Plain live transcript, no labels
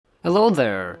Hello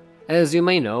there! As you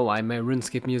may know, I'm a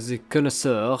Runescape music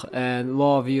connoisseur and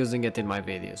love using it in my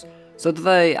videos. So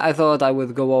today I thought I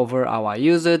would go over how I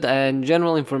use it and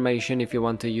general information if you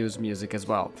want to use music as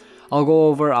well. I'll go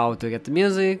over how to get the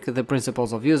music, the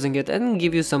principles of using it, and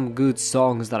give you some good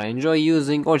songs that I enjoy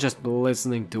using or just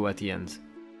listening to at the end.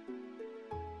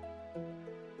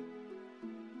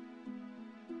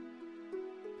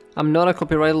 I'm not a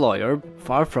copyright lawyer,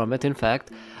 far from it in fact,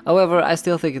 however I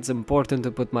still think it's important to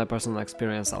put my personal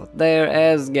experience out there,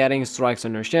 as getting strikes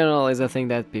on your channel is a thing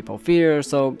that people fear,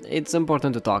 so it's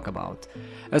important to talk about.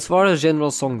 As far as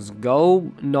general songs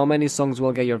go, not many songs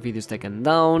will get your videos taken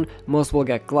down, most will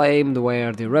get claimed,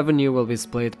 where the revenue will be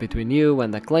split between you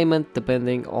and the claimant.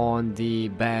 Depending on the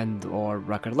band or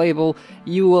record label,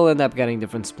 you will end up getting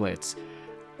different splits.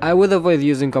 I would avoid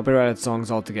using copyrighted songs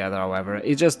altogether, however,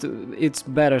 it's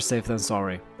better safe than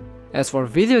sorry. As for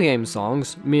video game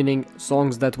songs, meaning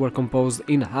songs that were composed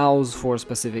in-house for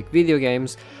specific video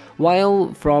games,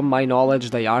 while from my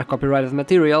knowledge they are copyrighted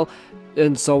material,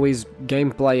 and so is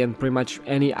gameplay and pretty much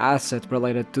any asset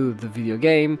related to the video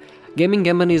game, gaming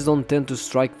companies don't tend to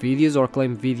strike videos or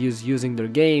claim videos using their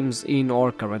games in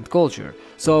our current culture,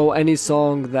 so any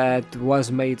song that was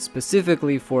made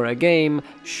specifically for a game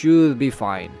should be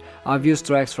fine. I've used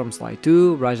tracks from Sly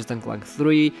 2, Ratchet & Clank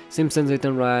 3, Simpsons Hit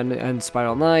and Run and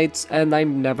Spiral Knights, and I've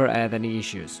never had any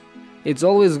issues. It's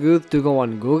always good to go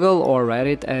on Google or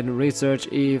Reddit and research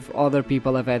if other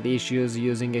people have had issues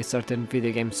using a certain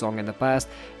video game song in the past,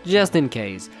 just in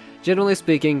case. Generally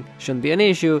speaking, shouldn't be an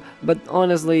issue, but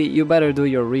honestly, you better do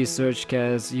your research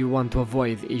cause you want to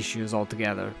avoid issues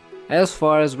altogether. As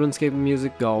far as RuneScape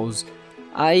music goes,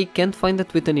 I can't find the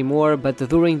tweet anymore, but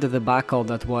during the debacle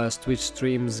that was Twitch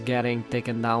streams getting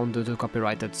taken down due to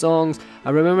copyrighted songs, I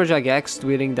remember Jagex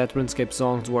tweeting that RuneScape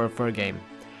songs were fair game.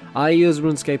 I use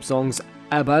RuneScape songs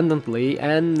abundantly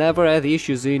and never had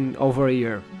issues in over a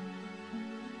year.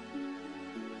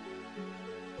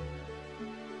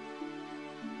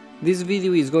 This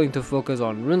video is going to focus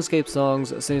on RuneScape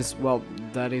songs since, well,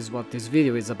 that is what this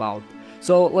video is about.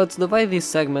 So let's divide this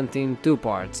segment in two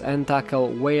parts and tackle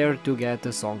where to get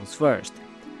the songs first.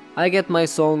 I get my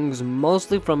songs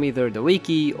mostly from either the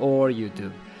wiki or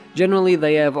YouTube. Generally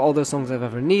they have all the songs I've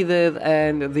ever needed,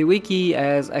 and the wiki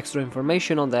has extra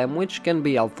information on them which can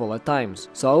be helpful at times.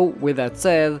 So with that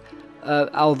said,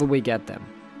 how do we get them?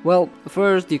 Well,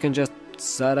 first you can just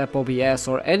set up OBS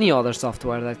or any other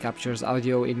software that captures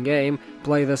audio in-game,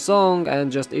 play the song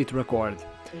and just hit record.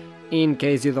 In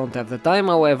case you don't have the time,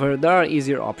 however, there are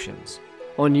easier options.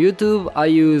 On YouTube I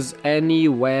use any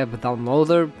web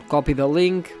downloader, copy the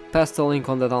link, paste the link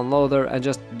on the downloader and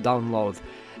just download.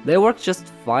 They work just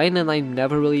fine and I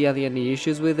never really had any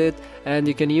issues with it, and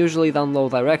you can usually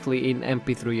download directly in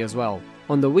MP3 as well.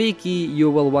 On the wiki you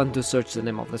will want to search the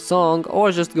name of the song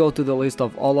or just go to the list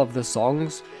of all of the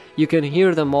songs. You can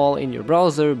hear them all in your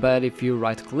browser, but if you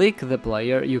right click the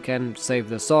player you can save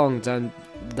the songs and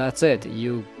that's it,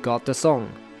 you got the song.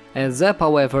 Heads up,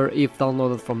 however, if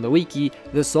downloaded from the wiki,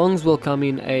 the songs will come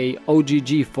in a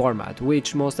OGG format,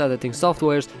 which most editing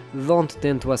softwares don't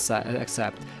tend to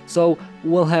accept, so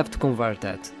we'll have to convert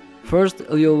that. First,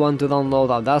 you'll want to download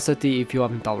Audacity if you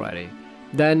haven't already.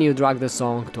 Then you drag the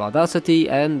song to Audacity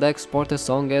and export the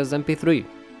song as MP3.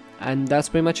 And that's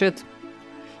pretty much it.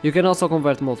 You can also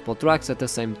convert multiple tracks at the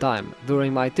same time.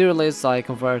 During my tier lists I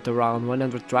convert around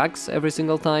 100 tracks every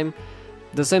single time.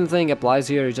 The same thing applies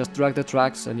here, you just drag the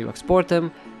tracks and you export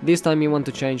them. This time you want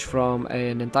to change from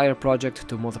an entire project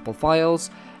to multiple files,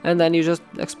 and then you just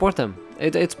export them.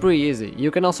 It's pretty easy.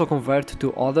 You can also convert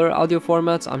to other audio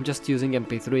formats, I'm just using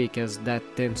MP3 because that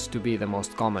tends to be the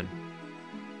most common.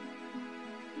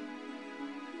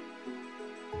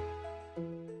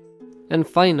 And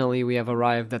finally we have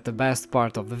arrived at the best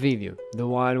part of the video, the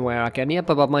one where I can yap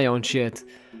about my own shit.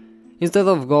 Instead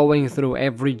of going through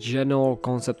every general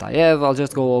concept I have, I'll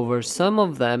just go over some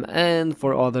of them, and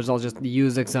for others I'll just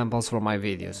use examples from my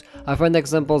videos. I find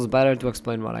examples better to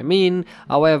explain what I mean,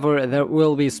 however there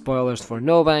will be spoilers for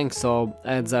no bank, so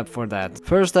heads up for that.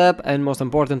 First up, and most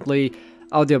importantly,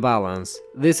 audio balance.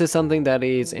 This is something that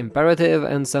is imperative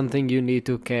and something you need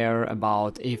to care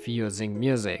about if using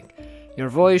music. Your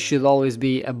voice should always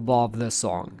be above the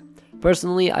song.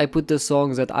 Personally, I put the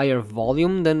songs at higher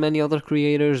volume than many other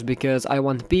creators because I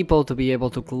want people to be able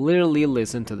to clearly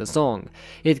listen to the song.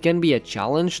 It can be a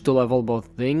challenge to level both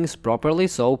things properly,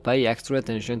 so pay extra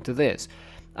attention to this.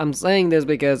 I'm saying this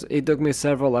because it took me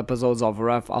several episodes of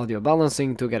rough audio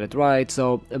balancing to get it right,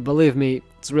 so believe me,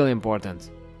 it's really important.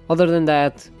 Other than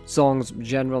that, songs,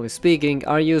 generally speaking,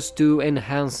 are used to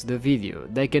enhance the video.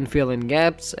 They can fill in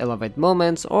gaps, elevate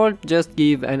moments, or just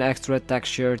give an extra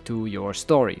texture to your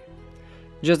story.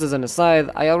 Just as an aside,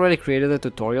 I already created a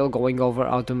tutorial going over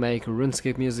how to make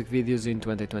Runescape music videos in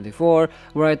 2024,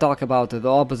 where I talk about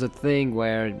the opposite thing,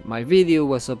 where my video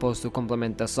was supposed to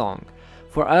complement the song.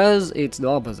 For us, it's the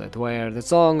opposite, where the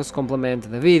songs complement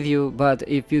the video, but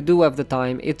if you do have the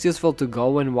time, it's useful to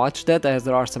go and watch that, as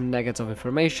there are some nuggets of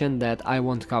information that I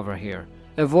won't cover here.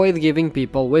 Avoid giving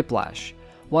people whiplash.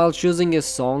 While choosing a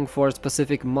song for a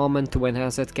specific moment to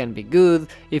enhance it can be good,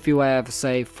 if you have,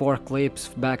 say, 4 clips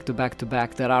back to back to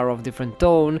back that are of different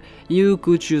tone, you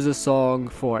could choose a song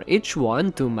for each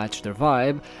one to match their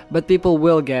vibe, but people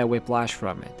will get whiplash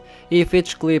from it. If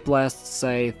each clip lasts,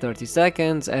 say, 30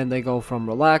 seconds and they go from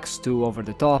relaxed to over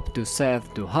the top to sad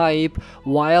to hype,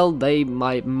 while they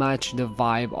might match the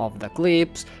vibe of the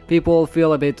clips, people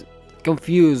feel a bit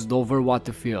confused over what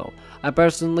to feel. I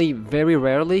personally very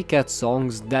rarely cut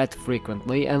songs that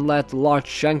frequently and let large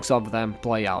chunks of them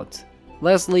play out.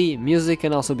 Lastly, music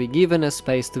can also be given a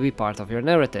space to be part of your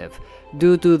narrative.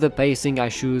 Due to the pacing I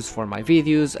choose for my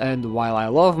videos, and while I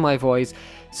love my voice,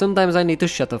 sometimes I need to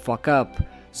shut the fuck up.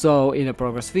 So in a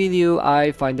progress video,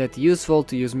 I find it useful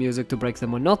to use music to break the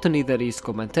monotony that is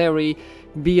commentary,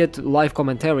 be it live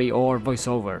commentary or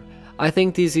voiceover. I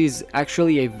think this is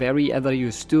actually a very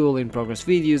underused tool in progress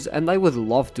videos, and I would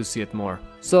love to see it more.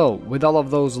 So, with all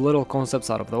of those little concepts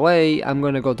out of the way, I'm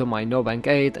gonna go to my NoBank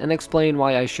 8 and explain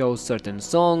why I chose certain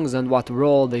songs and what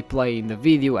role they play in the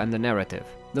video and the narrative.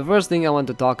 The first thing I want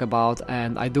to talk about,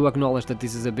 and I do acknowledge that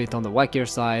this is a bit on the wackier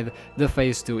side, the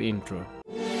Phase 2 intro.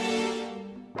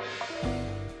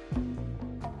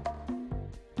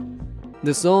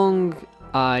 The song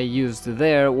I used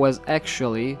there was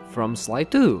actually from Slide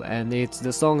 2, and it's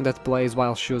the song that plays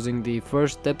while choosing the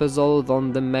first episode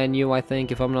on the menu, I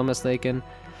think, if I'm not mistaken.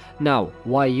 Now,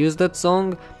 why use that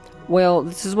song? Well,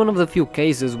 this is one of the few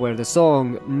cases where the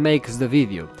song makes the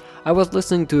video. I was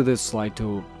listening to the Slide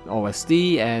 2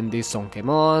 OST and this song came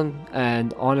on,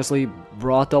 and honestly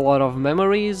brought a lot of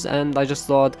memories, and I just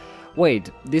thought,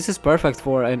 wait, this is perfect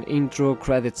for an intro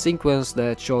credit sequence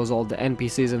that shows all the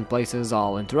NPCs and places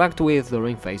I'll interact with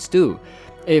during Phase 2.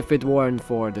 If it weren't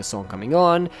for the song coming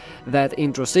on, that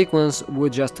intro sequence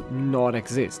would just not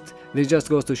exist. This just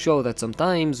goes to show that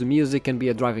sometimes music can be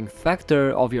a driving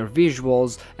factor of your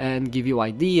visuals and give you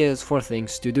ideas for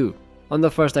things to do. On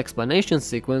the first explanation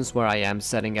sequence, where I am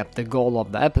setting up the goal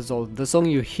of the episode, the song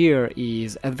you hear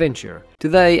is Adventure.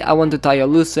 Today I want to tie a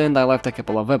loose end I left a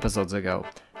couple of episodes ago.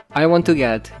 I want to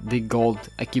get the gold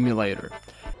accumulator.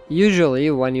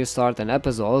 Usually when you start an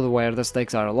episode where the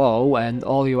stakes are low and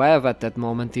all you have at that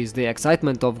moment is the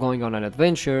excitement of going on an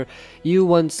adventure, you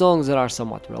want songs that are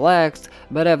somewhat relaxed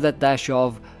but have that dash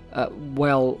of,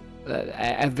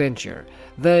 adventure.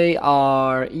 They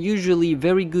are usually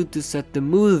very good to set the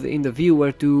mood in the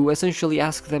viewer, to essentially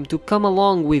ask them to come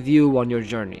along with you on your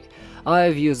journey.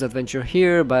 I've used Adventure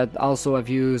here, but also I've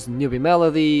used Newbie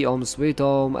Melody, Home Sweet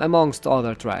Home, amongst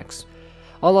other tracks.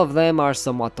 All of them are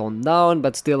somewhat toned down,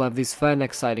 but still have this fun,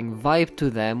 exciting vibe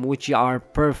to them, which are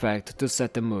perfect to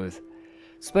set the mood.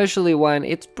 Especially when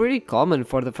it's pretty common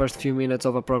for the first few minutes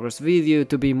of a progress video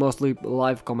to be mostly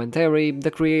live commentary, the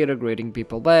creator greeting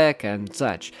people back and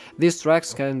such. These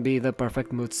tracks can be the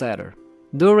perfect mood setter.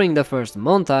 During the first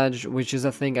montage, which is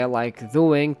a thing I like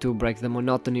doing to break the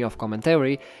monotony of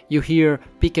commentary, you hear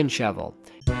Pick and Shovel.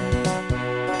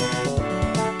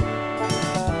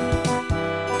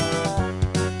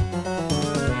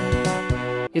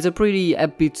 It's a pretty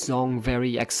upbeat song,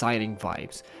 very exciting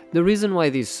vibes. The reason why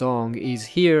this song is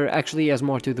here actually has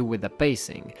more to do with the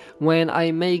pacing. When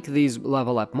I make these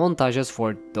level up montages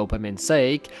for dopamine's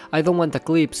sake, I don't want the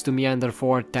clips to meander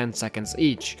for 10 seconds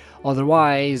each.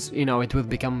 Otherwise, it would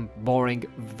become boring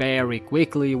very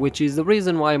quickly, which is the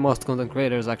reason why most content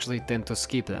creators actually tend to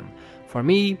skip them. For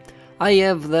me, I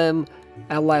have them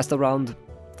last around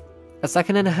a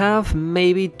second and a half,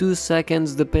 maybe 2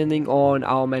 seconds, depending on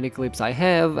how many clips I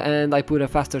have, and I put a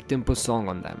faster tempo song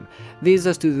on them. This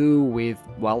has to do with,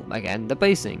 well, again, the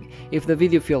pacing. If the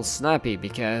video feels snappy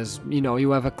because,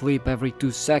 you have a clip every 2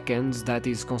 seconds that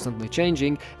is constantly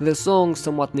changing, the song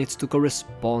somewhat needs to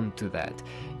correspond to that.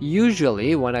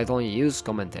 Usually, when I don't use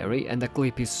commentary and the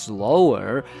clip is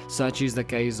slower, such is the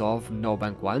case of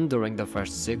NoBank 1 during the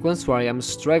first sequence where I am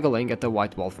struggling at the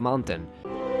White Wolf Mountain.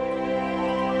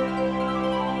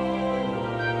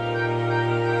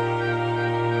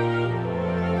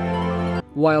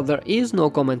 While there is no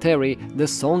commentary, the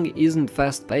song isn't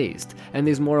fast-paced, and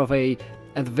is more of a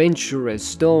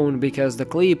adventurous tone because the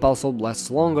clip also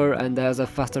lasts longer, and as a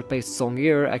faster paced song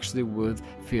here actually would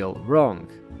feel wrong.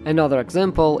 Another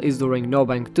example is during No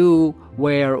Bank 2,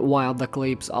 where while the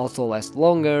clips also last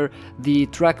longer, the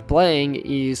track playing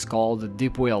is called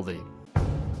Deep Wildy.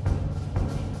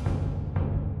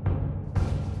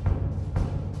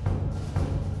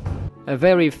 A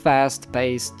very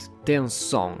fast-paced, tense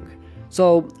song.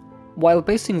 So, while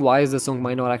pacing-wise the song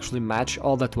might not actually match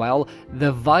all that well,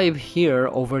 the vibe here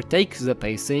overtakes the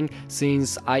pacing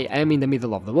since I am in the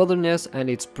middle of the wilderness and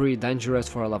it's pretty dangerous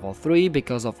for a level 3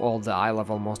 because of all the high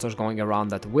level monsters going around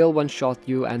that will one-shot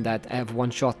you and that have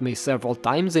one-shot me several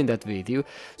times in that video,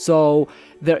 so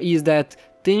there is that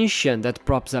tension that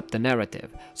props up the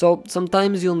narrative. So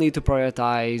sometimes you'll need to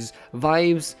prioritize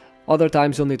vibes, other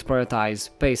times you'll need to prioritize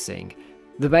pacing.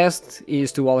 The best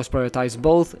is to always prioritize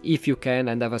both if you can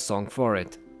and have a song for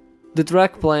it. The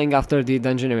track playing after the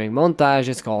dungeoneering montage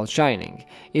is called Shining.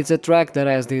 It's a track that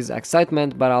has this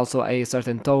excitement but also a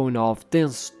certain tone of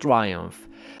tense triumph.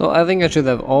 So I think I should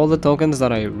have all the tokens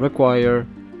that I require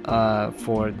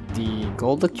for the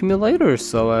gold accumulator,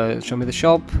 so show me the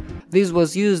shop. This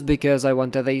was used because I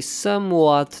wanted a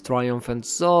somewhat triumphant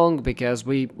song, because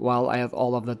I have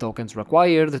all of the tokens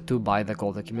required to buy the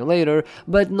gold accumulator,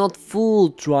 but not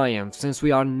full triumph, since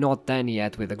we are not done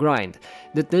yet with the grind.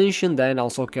 The tension then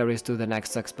also carries to the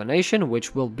next explanation,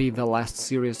 which will be the last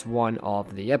serious one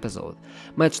of the episode.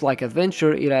 Much like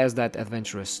Adventure, it has that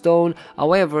adventurous tone,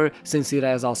 however, since it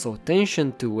has also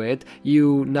tension to it,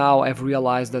 you now have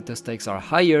realized that the stakes are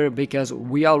higher because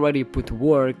we already put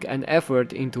work and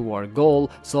effort into our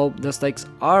goal, so the stakes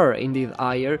are indeed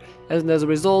higher, and as a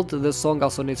result the song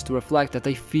also needs to reflect that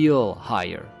they feel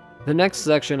higher. The next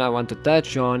section I want to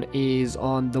touch on is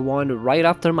on the one right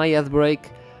after my ad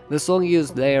break. The song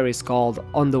used there is called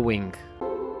On the Wing.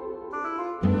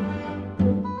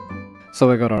 So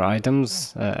we got our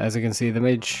items. As you can see, the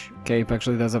mage cape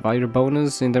actually does a higher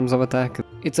bonus in terms of attack.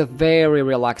 It's a very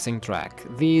relaxing track.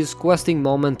 These questing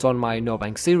moments on my No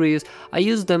Bank series, I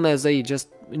use them as a just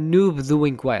noob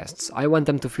doing quests. I want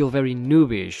them to feel very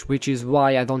noobish, which is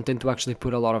why I don't tend to actually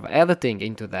put a lot of editing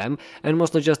into them, and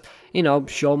mostly just,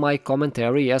 show my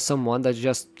commentary as someone that's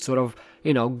just sort of,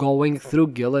 going through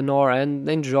Gielinor and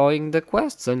enjoying the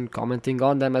quests and commenting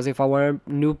on them as if I were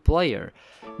a new player.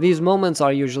 These moments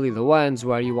are usually the ones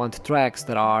where you want tracks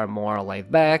that are more laid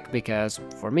back, because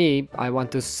for me, I want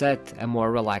to set a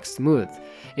more relaxed mood.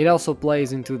 It also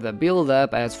plays into the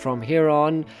build-up, as from here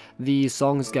on, the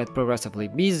songs get progressively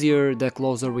busier the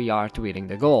closer we are to hitting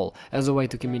the goal, as a way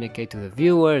to communicate to the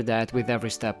viewer that with every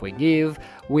step we give,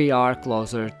 we are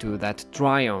closer to that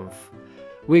triumph.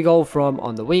 We go from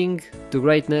On the Wing, to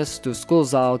Greatness, to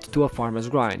School's Out, to A Farmer's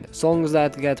Grind, songs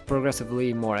that get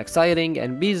progressively more exciting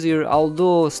and busier,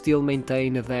 although still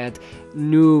maintain that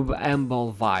noob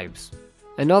humble vibes.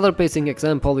 Another pacing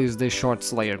example is the Short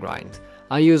Slayer grind.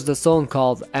 I used a song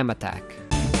called M-Attack.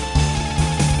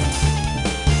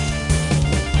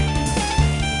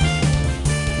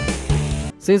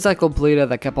 Since I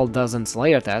completed a couple dozen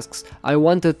Slayer tasks, I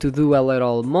wanted to do a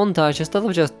little montage instead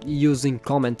of just using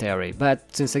commentary, but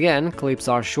since again clips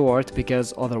are short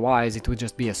because otherwise it would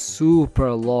just be a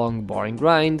super long boring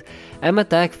grind,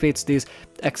 M-Attack fits this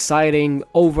exciting,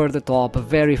 over-the-top,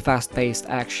 very fast-paced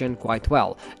action quite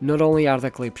well. Not only are the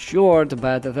clips short,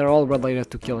 but they're all related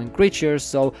to killing creatures,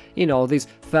 so this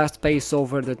fast-paced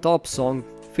over-the-top song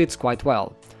fits quite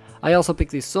well. I also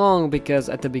picked this song because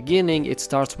at the beginning it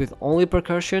starts with only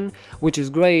percussion, which is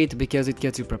great because it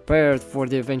gets you prepared for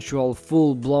the eventual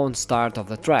full-blown start of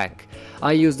the track.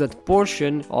 I used that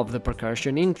portion of the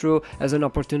percussion intro as an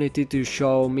opportunity to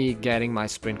show me getting my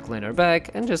sprint cleaner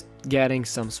back and just getting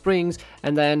some springs,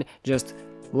 and then just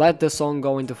let the song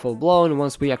go into full-blown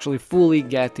once we actually fully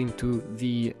get into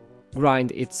the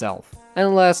grind itself.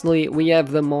 And lastly, we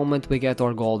have the moment we get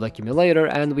our gold accumulator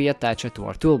and we attach it to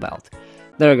our tool belt.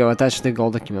 There we go, attach the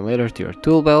gold accumulator to your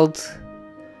tool belt.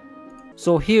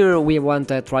 So here we want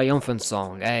a triumphant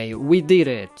song, a we did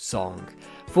it song.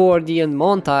 For the end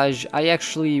montage, I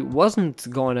actually wasn't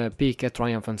gonna pick a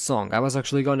triumphant song, I was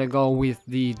actually gonna go with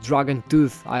the Dragon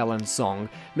Tooth Island song,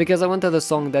 because I wanted a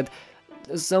song that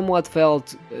somewhat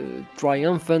felt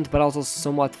triumphant, but also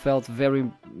somewhat felt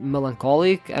very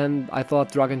melancholic, and I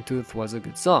thought Dragon Tooth was a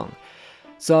good song.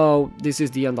 So this is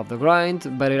the end of the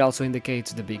grind, but it also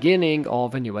indicates the beginning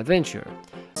of a new adventure.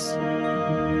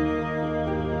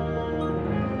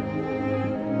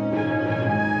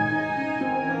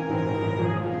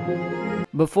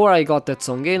 Before I got that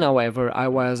song in, however, I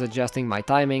was adjusting my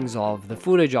timings of the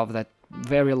footage of that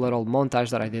very little montage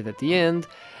that I did at the end.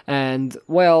 And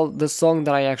well, the song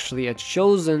that I actually had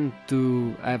chosen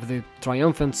to have the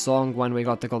triumphant song when we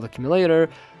got the gold accumulator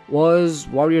was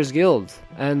Warriors Guild,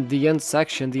 and the end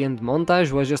section, the end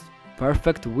montage, was just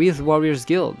perfect with Warriors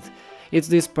Guild. It's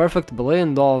this perfect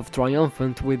blend of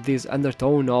triumphant with this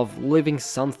undertone of leaving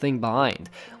something behind,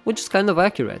 which is kind of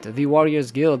accurate. The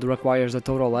Warriors Guild requires a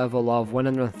total level of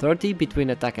 130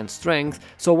 between attack and strength,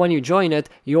 so when you join it,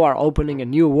 you are opening a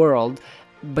new world,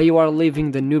 but you are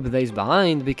leaving the noob days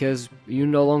behind because you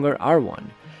no longer are one.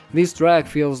 This track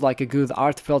feels like a good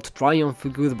heartfelt triumph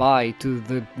goodbye to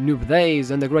the noob days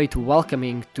and a great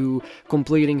welcoming to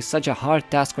completing such a hard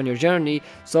task on your journey,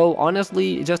 so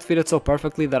honestly it just fitted so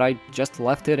perfectly that I just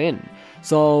left it in.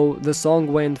 So the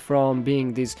song went from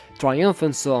being this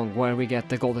triumphant song where we get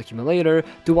the gold accumulator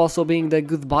to also being the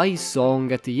goodbye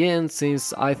song at the end,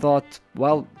 since I thought,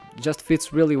 well, just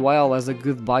fits really well as a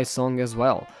goodbye song as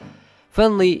well.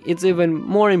 Funnily, it's even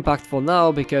more impactful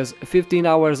now because 15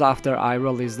 hours after I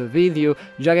released the video,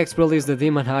 Jagex released the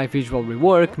Demon High visual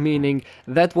rework, meaning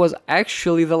that was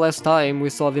actually the last time we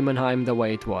saw Demonheim the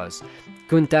way it was.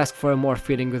 Couldn't ask for a more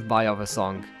fitting goodbye of a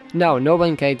song. Now, No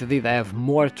Bankade did have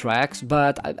more tracks,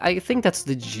 but I think that's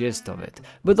the gist of it.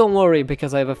 But don't worry,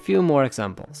 because I have a few more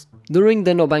examples. During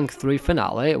the No Bank 3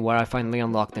 finale, where I finally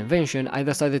unlocked Invention, I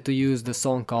decided to use the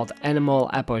song called Animal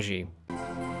Apogee.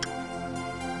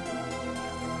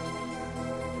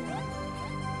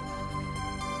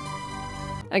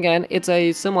 Again, it's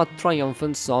a somewhat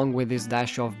triumphant song with this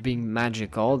dash of being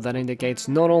magical that indicates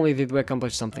not only did we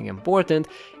accomplish something important,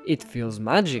 it feels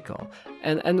magical.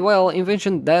 And well,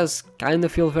 Invention does kind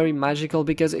of feel very magical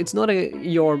because it's not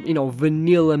your,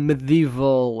 vanilla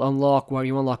medieval unlock where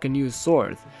you unlock a new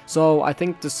sword. So I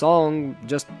think the song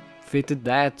just fitted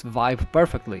that vibe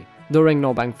perfectly. During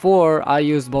No Bank 4, I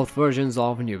used both versions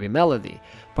of Newbie Melody,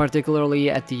 particularly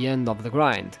at the end of the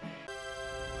grind.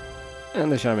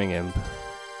 And the Charming Imp.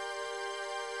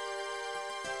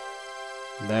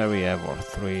 There we have our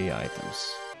 3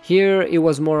 items. Here it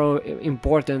was more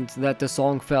important that the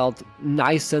song felt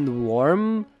nice and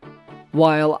warm,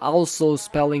 while also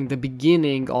spelling the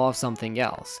beginning of something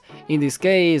else. In this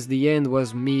case, the end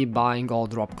was me buying all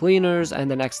drop cleaners, and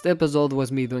the next episode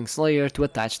was me doing Slayer to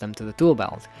attach them to the tool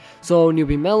belt. So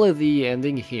Newbie Melody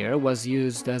ending here was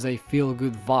used as a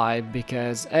feel-good vibe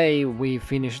because A, we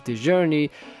finished the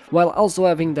journey, while also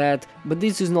having that, but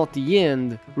this is not the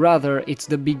end, rather it's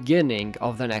the beginning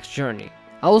of the next journey.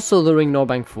 Also during No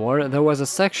Bank 4, there was a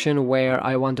section where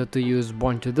I wanted to use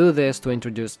Born to Do This to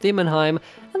introduce Demonheim,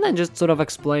 and then just sort of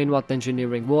explain what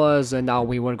engineering was and how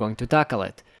we were going to tackle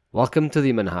it. Welcome to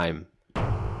Demonheim.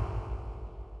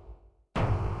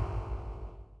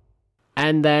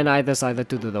 And then I decided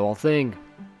to do the whole thing.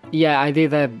 Yeah, I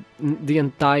did the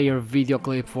entire video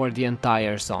clip for the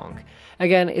entire song.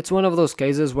 Again, it's one of those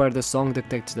cases where the song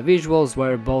dictates the visuals,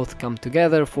 where both come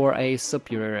together for a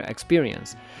superior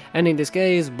experience. And in this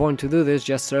case, Born to Do This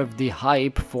just served the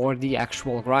hype for the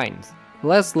actual grind.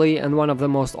 Lastly, and one of the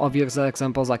most obvious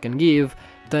examples I can give,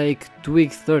 take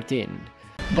Twig 13.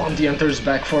 Bounty Hunter's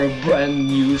back for a brand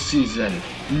new season.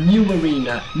 New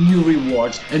arena, new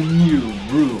rewards, and new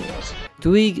rules.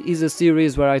 Twig is a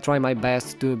series where I try my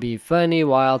best to be funny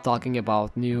while talking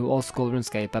about new old school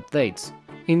RuneScape updates.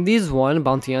 In this one,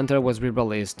 Bounty Hunter was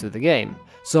re-released to the game,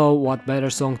 so what better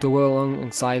song to go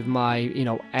alongside my,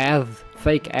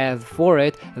 fake ad for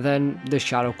it than the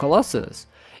Shadow Colossus.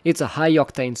 It's a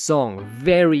high-octane song,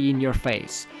 very in your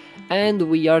face, and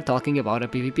we are talking about a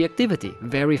PvP activity,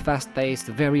 very fast-paced,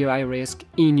 very high-risk,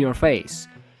 in your face.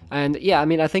 And yeah,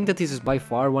 I think that this is by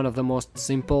far one of the most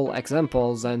simple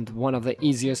examples and one of the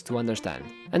easiest to understand.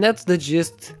 And that's the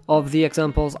gist of the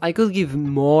examples. I could give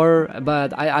more,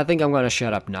 but I think I'm gonna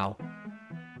shut up now.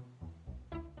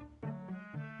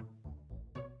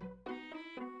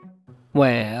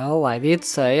 Well, I did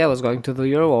say I was going to do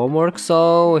your homework,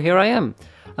 so here I am.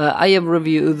 I have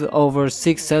reviewed over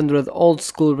 600 old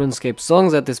school RuneScape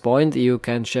songs at this point. You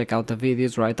can check out the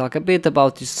videos where I talk a bit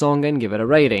about each song and give it a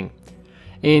rating.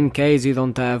 In case you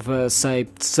don't have, say,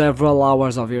 several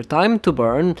hours of your time to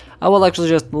burn, I will actually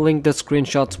just link the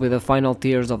screenshots with the final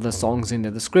tiers of the songs in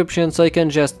the description so you can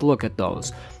just look at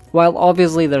those. While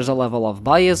obviously there's a level of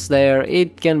bias there,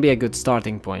 it can be a good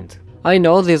starting point. I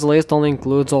know this list only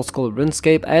includes old school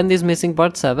RuneScape and is missing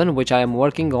part 7, which I am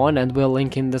working on and will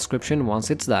link in the description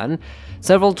once it's done.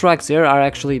 Several tracks here are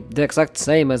actually the exact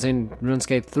same as in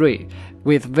RuneScape 3,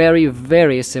 with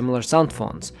very similar sound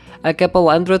fonts. A couple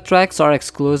hundred tracks are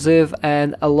exclusive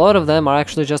and a lot of them are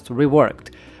actually just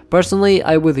reworked. Personally,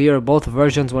 I would hear both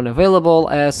versions when available,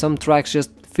 as some tracks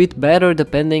just fit better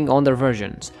depending on their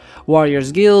versions.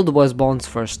 Warriors Guild was Bond's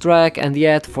first track, and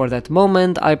yet for that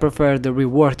moment I preferred the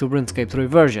reworked to RuneScape 3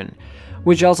 version,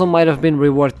 which also might have been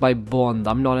reworked by Bond,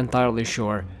 I'm not entirely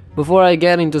sure. Before I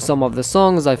get into some of the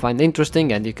songs I find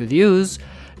interesting and you could use,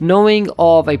 knowing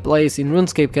of a place in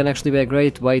RuneScape can actually be a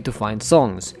great way to find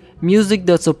songs. Music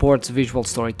that supports visual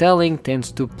storytelling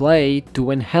tends to play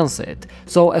to enhance it,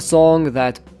 so a song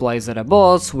that plays at a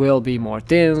boss will be more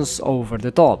tense, over the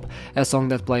top. A song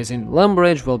that plays in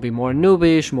Lumbridge will be more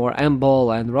noobish, more amble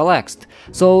and relaxed.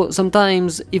 So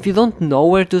sometimes, if you don't know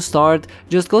where to start,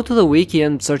 just go to the wiki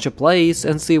and search a place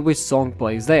and see which song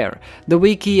plays there. The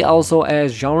wiki also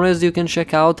has genres you can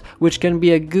check out, which can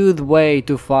be a good way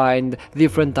to find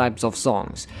different types of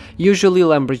songs. Usually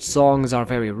Lumbridge songs are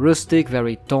very rustic,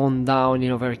 very toned down,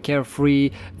 very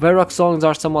carefree. Varrock songs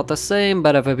are somewhat the same,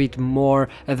 but have a bit more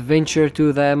adventure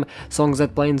to them. Songs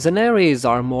that play in Zenaries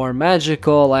are more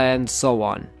magical, and so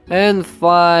on. And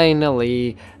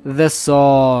finally, the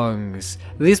songs.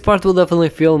 This part will definitely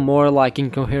feel more like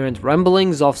incoherent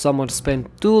ramblings of someone who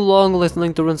spent too long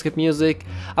listening to RuneScape music.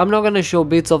 I'm not gonna show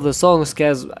bits of the songs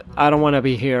cause I don't wanna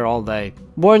be here all day.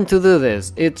 Born to do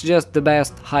this, it's just the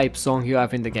best hype song you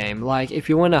have in the game. Like, if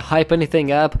you wanna hype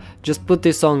anything up, just put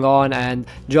this song on and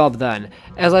job done.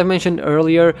 As I mentioned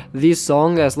earlier, this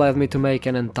song has led me to make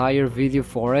an entire video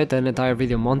for it, an entire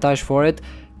video montage for it.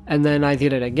 And then I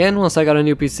did it again once I got a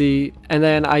new PC, and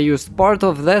then I used part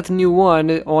of that new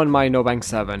one on my NoBank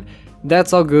 7.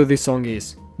 That's how good this song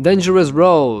is. Dangerous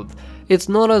Road. It's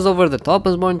not as over the top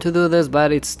as Born to Do This,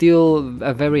 but it's still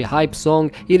a very hype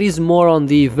song. It is more on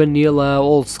the vanilla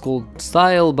old school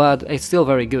style, but it's still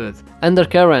very good.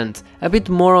 Undercurrent, a bit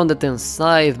more on the tense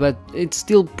side, but it's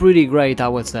still pretty great, I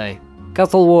would say.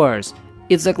 Castle Wars.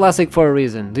 It's a classic for a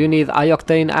reason. Do you need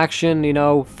high-octane action,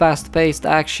 fast-paced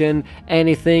action,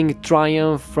 anything,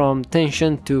 triumph from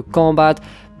tension to combat?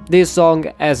 This song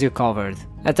has you covered.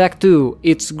 Attack 2,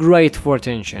 it's great for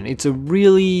tension. It's a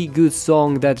really good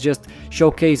song that just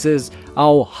showcases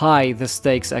how high the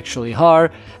stakes actually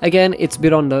are. Again, it's a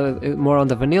bit more on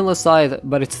the vanilla side,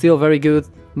 but it's still very good.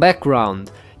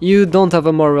 Background. You don't have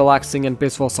a more relaxing and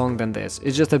peaceful song than this.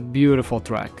 It's just a beautiful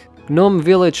track. Gnome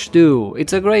Village 2,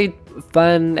 it's a great,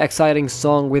 fun, exciting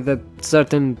song with a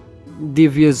certain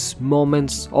devious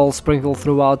moments all sprinkled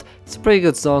throughout. It's a pretty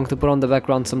good song to put on the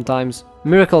background sometimes.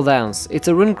 Miracle Dance, it's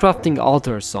a runecrafting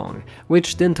altar song,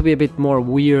 which tend to be a bit more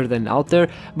weird and out there,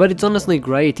 but it's honestly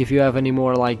great if you have any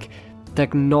more like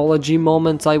technology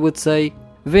moments, I would say.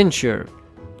 Venture,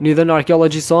 need an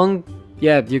archaeology song?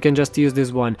 Yeah, you can just use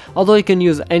this one, although you can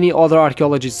use any other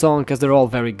archaeology song cause they're all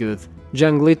very good.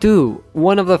 Jungly 2,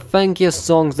 one of the funkiest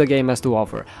songs the game has to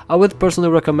offer. I would personally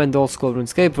recommend the old school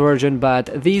RuneScape version,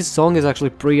 but this song is actually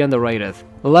pretty underrated.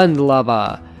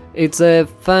 Lullaby, it's a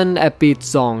fun, upbeat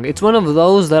song. It's one of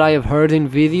those that I have heard in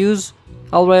videos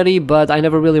already, but I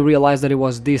never really realized that it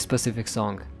was this specific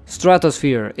song.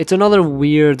 Stratosphere, it's another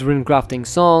weird runecrafting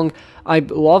song. I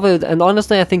love it, and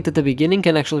honestly I think that the beginning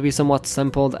can actually be somewhat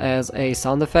sampled as a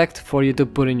sound effect for you to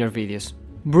put in your videos.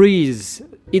 Breeze,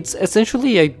 it's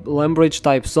essentially a Lumbridge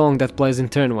type song that plays in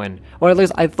Turnwen, or at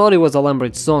least I thought it was a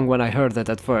Lumbridge song when I heard it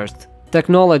at first.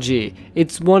 Technology,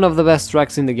 it's one of the best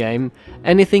tracks in the game.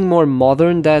 Anything more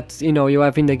modern that you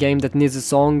have in the game that needs a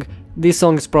song, this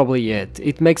song is probably it.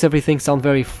 It makes everything sound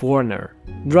very foreigner.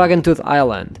 Dragontooth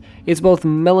Island, it's both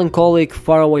melancholic,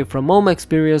 far away from home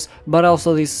experience, but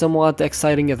also this somewhat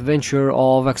exciting adventure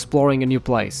of exploring a new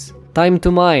place. Time to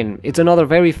Mine, it's another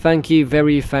very funky,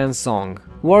 very fan song.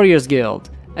 Warriors Guild,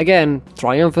 again,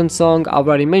 triumphant song, I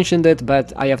already mentioned it,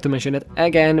 but I have to mention it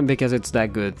again because it's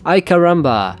that good. Ay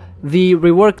Caramba, the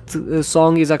reworked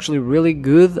song is actually really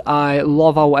good. I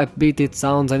love how upbeat it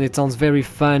sounds, and it sounds very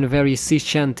fun, very sea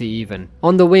shanty even.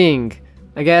 On the Wing,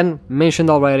 again, mentioned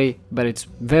already, but it's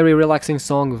very relaxing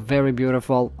song, very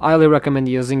beautiful, highly recommend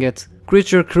using it.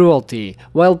 Creature Cruelty,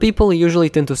 while people usually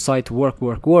tend to cite work,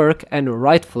 and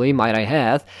rightfully might I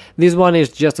add, this one is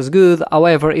just as good,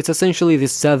 however it's essentially the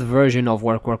sad version of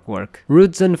work.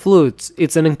 Roots and Flutes,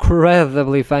 it's an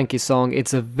incredibly funky song,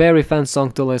 it's a very fun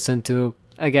song to listen to,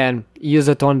 again, use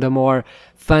it on the more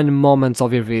fun moments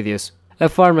of your videos. A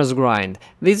Farmer's Grind,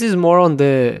 this is more on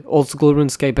the old school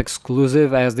RuneScape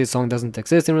exclusive as this song doesn't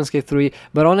exist in RuneScape 3,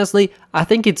 but honestly I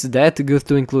think it's that good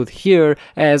to include here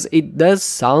as it does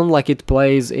sound like it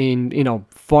plays in,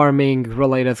 farming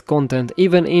related content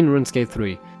even in RuneScape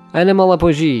 3. Animal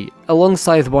Apogee,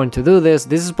 alongside Born to Do This,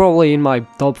 this is probably in my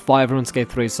top 5 RuneScape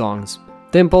 3 songs.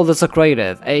 Temple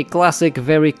Desecrated, a classic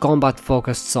very combat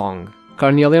focused song.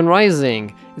 Carnelian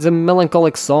Rising, it's a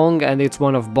melancholic song and it's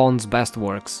one of Bond's best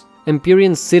works.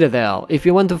 Empyrean Citadel. If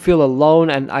you want to feel alone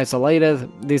and isolated,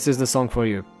 this is the song for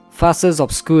you. Faces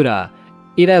Obscura.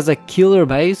 It has a killer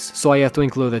bass, so I have to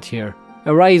include it here.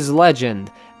 Arise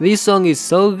Legend. This song is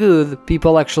so good,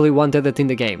 people actually wanted it in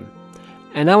the game.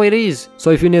 And now it is,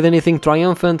 so if you need anything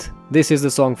triumphant, this is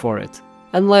the song for it.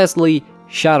 And lastly,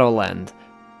 Shadowland.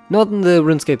 Not in the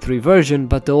Runescape 3 version,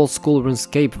 but the old school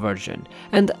Runescape version.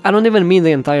 And I don't even mean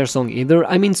the entire song either,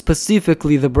 I mean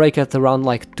specifically the break at around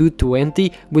like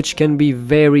 2:20, which can be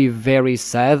very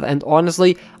sad, and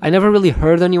honestly, I never really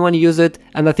heard anyone use it,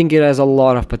 and I think it has a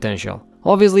lot of potential.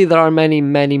 Obviously there are many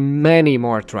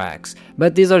more tracks,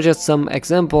 but these are just some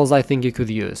examples I think you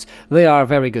could use. They are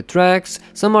very good tracks,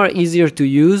 some are easier to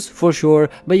use for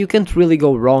sure, but you can't really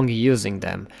go wrong using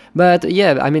them. But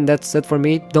yeah, I mean that's it for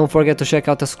me. Don't forget to check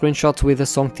out the screenshots with the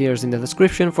song tiers in the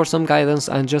description for some guidance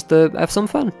and just have some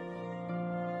fun.